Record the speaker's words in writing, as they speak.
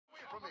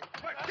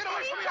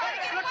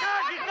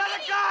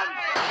got a gun!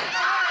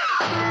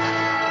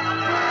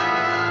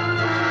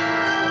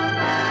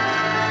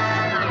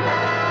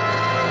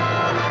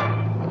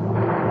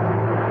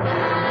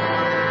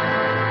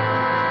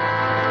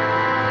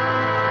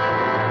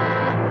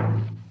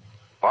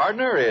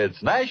 Partner,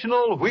 it's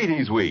National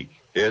Wheaties Week.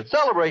 It's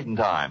celebrating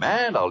time,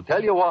 and I'll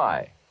tell you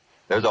why.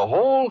 There's a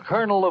whole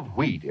kernel of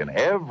wheat in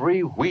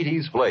every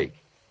Wheaties flake.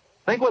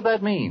 Think what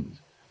that means.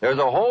 There's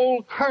a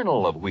whole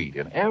kernel of wheat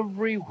in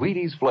every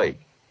Wheaties flake.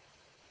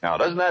 Now,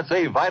 doesn't that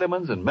say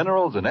vitamins and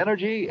minerals and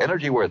energy?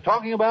 Energy worth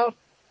talking about?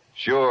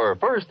 Sure,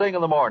 first thing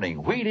in the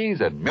morning,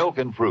 Wheaties and milk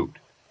and fruit.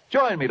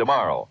 Join me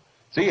tomorrow.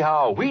 See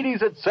how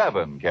Wheaties at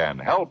 7 can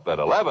help at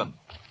 11.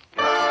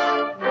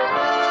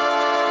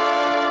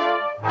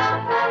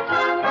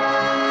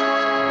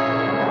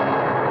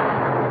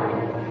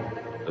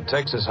 The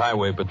Texas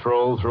Highway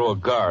Patrol threw a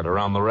guard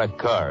around the wrecked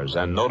cars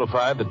and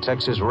notified the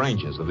Texas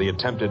Rangers of the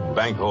attempted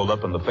bank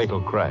holdup and the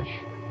fatal crash.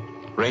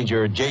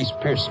 Ranger Jace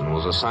Pearson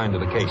was assigned to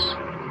the case.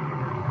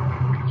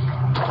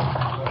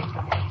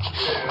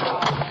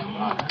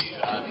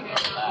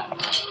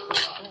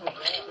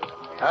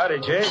 Howdy,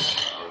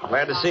 Jace.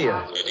 Glad to see you.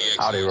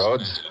 Howdy,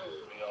 Rhodes.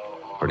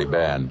 Pretty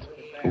bad.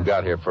 Who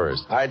got here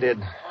first? I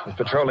did. I was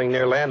patrolling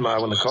near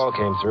Landmar when the call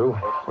came through.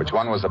 Which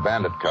one was the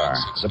bandit car?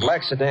 It's a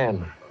black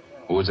sedan.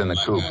 Who was in the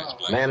coupe?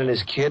 Man and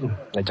his kid.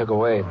 They took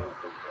away.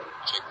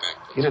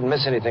 You didn't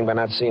miss anything by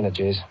not seeing it,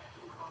 Jace.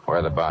 Where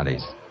are the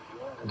bodies?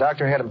 The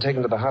doctor had him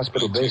taken to the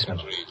hospital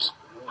basement.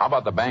 How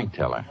about the bank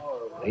teller?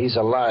 He's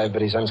alive,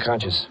 but he's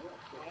unconscious.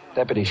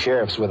 Deputy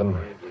sheriff's with him.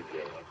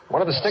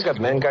 One of the stick-up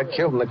men got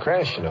killed in the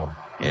crash, you know.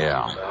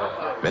 Yeah.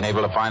 Been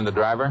able to find the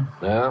driver?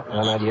 No,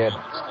 not yet.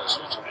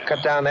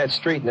 Cut down that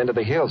street and into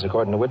the hills,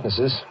 according to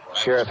witnesses.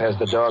 Sheriff has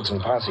the dogs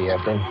and posse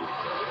after him.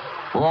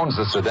 Who owns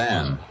the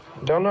sedan?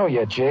 Don't know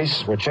yet,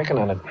 Jace. We're checking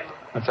on it.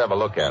 Let's have a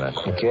look at it.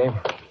 Okay.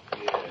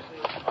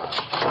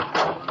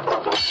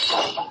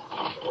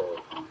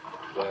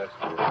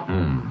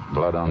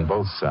 Blood on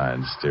both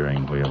sides,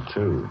 steering wheel,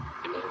 too.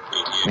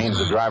 Means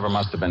the driver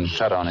must have been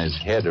shot on his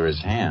head or his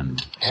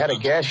hand. Had a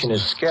gash in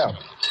his scalp.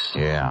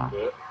 Yeah.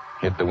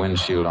 Hit the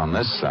windshield on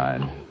this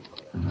side.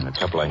 And a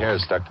couple of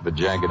hairs stuck to the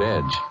jagged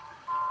edge.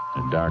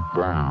 A dark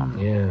brown.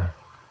 Yeah.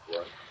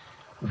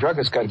 The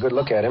druggist got a good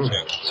look at him.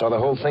 Saw the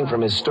whole thing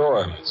from his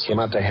store. Came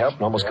out to help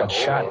and almost got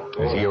shot.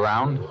 Is he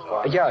around?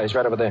 Yeah, he's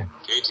right over there.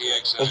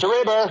 Mr.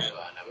 Reber.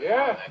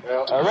 Yeah?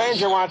 A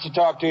ranger wants to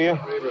talk to you.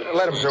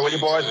 Let him through, will you,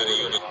 boys?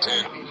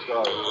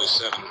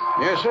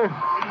 Yes, sir?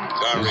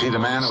 You see the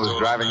man who was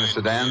driving the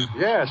sedan?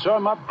 Yeah, saw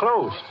him up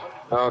close.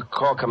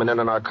 Call coming in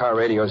on our car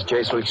radios.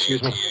 Jace, will you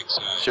excuse me?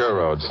 Sure,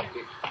 Rhodes.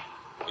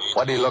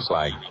 What do he look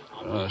like?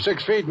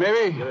 6 feet,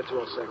 maybe.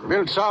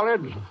 Built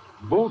solid.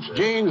 Boots,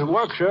 jeans, and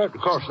work shirt.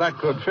 Of course, that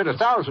could fit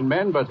 1,000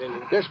 men, but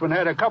this one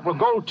had a couple of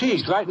gold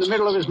teeth right in the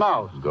middle of his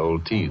mouth.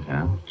 Gold teeth,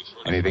 huh?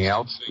 Anything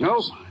else?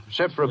 No,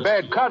 except for a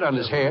bad cut on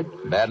his head.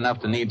 Bad enough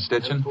to need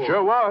stitching?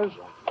 Sure was.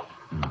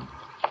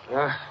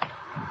 Got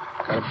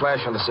a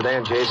flash on the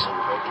sedan,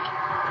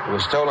 Jace. It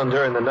was stolen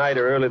during the night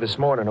or early this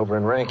morning over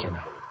in Rankin.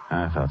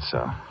 I thought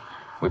so.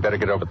 We better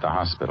get over to the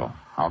hospital.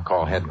 I'll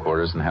call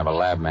headquarters and have a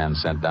lab man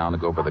sent down to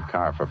go over the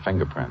car for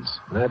fingerprints.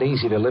 Not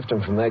easy to lift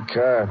him from that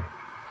car.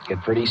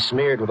 Get pretty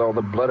smeared with all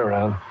the blood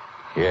around.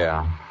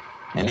 Yeah.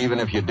 And even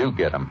if you do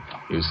get him,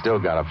 you still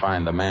got to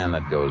find the man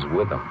that goes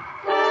with him.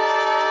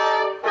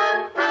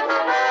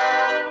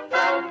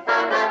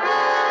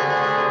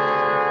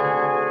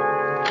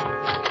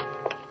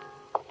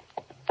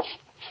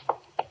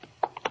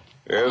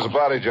 Here's the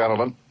body,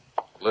 gentlemen.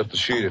 Lift the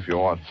sheet if you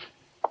want.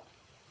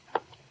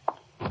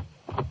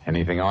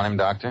 Anything on him,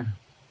 Doctor?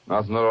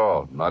 Nothing at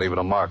all. Not even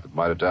a mark that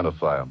might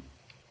identify him.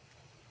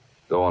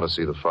 Don't want to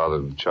see the father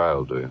and the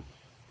child, do you?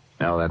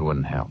 No, that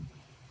wouldn't help.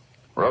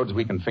 Rhodes,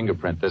 we can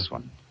fingerprint this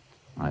one.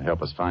 Might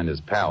help us find his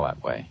pal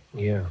that way.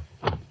 Yeah.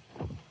 You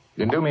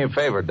can do me a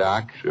favor,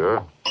 Doc.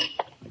 Sure.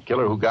 The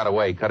killer who got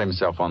away cut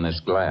himself on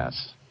this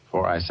glass.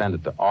 Before I send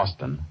it to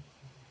Austin,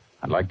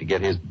 I'd like to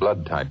get his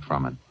blood type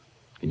from it.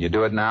 Can you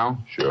do it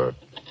now? Sure.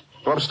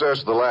 Go upstairs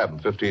to the lab in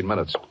 15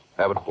 minutes.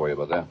 Have it for you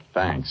by then.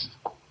 Thanks.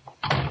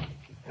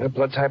 That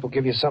blood type will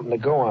give you something to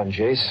go on,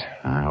 Jace.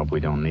 I hope we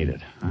don't need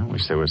it. I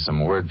wish there was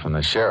some word from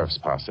the sheriff's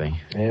posse.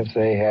 If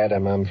they had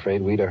him, I'm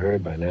afraid we'd have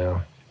heard by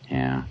now.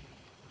 Yeah.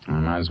 I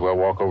might as well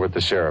walk over to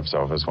the sheriff's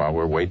office while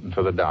we're waiting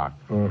for the doc.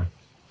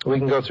 We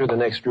can go through the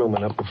next room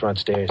and up the front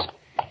stairs.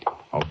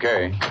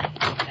 Okay.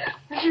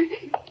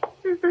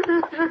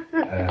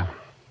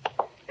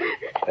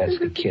 That's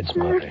the kid's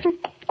mother.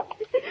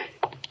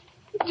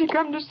 Did you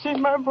come to see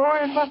my boy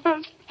and my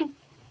husband?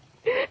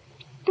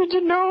 Did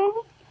you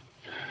know?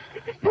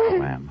 No,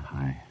 ma'am.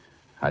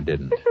 I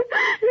didn't.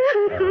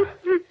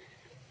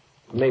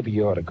 Maybe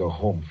you ought to go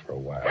home for a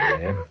while,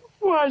 ma'am.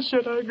 Why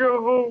should I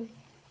go home?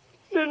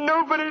 There's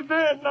nobody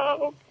there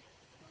now.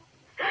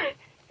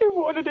 He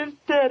wanted his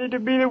daddy to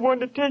be the one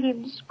to take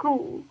him to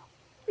school.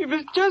 He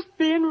was just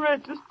being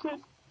registered.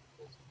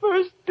 His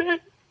first day.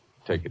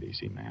 Take it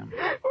easy, ma'am.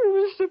 We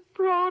were so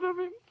proud of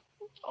him.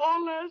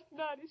 All last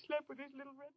night he slept with his little red...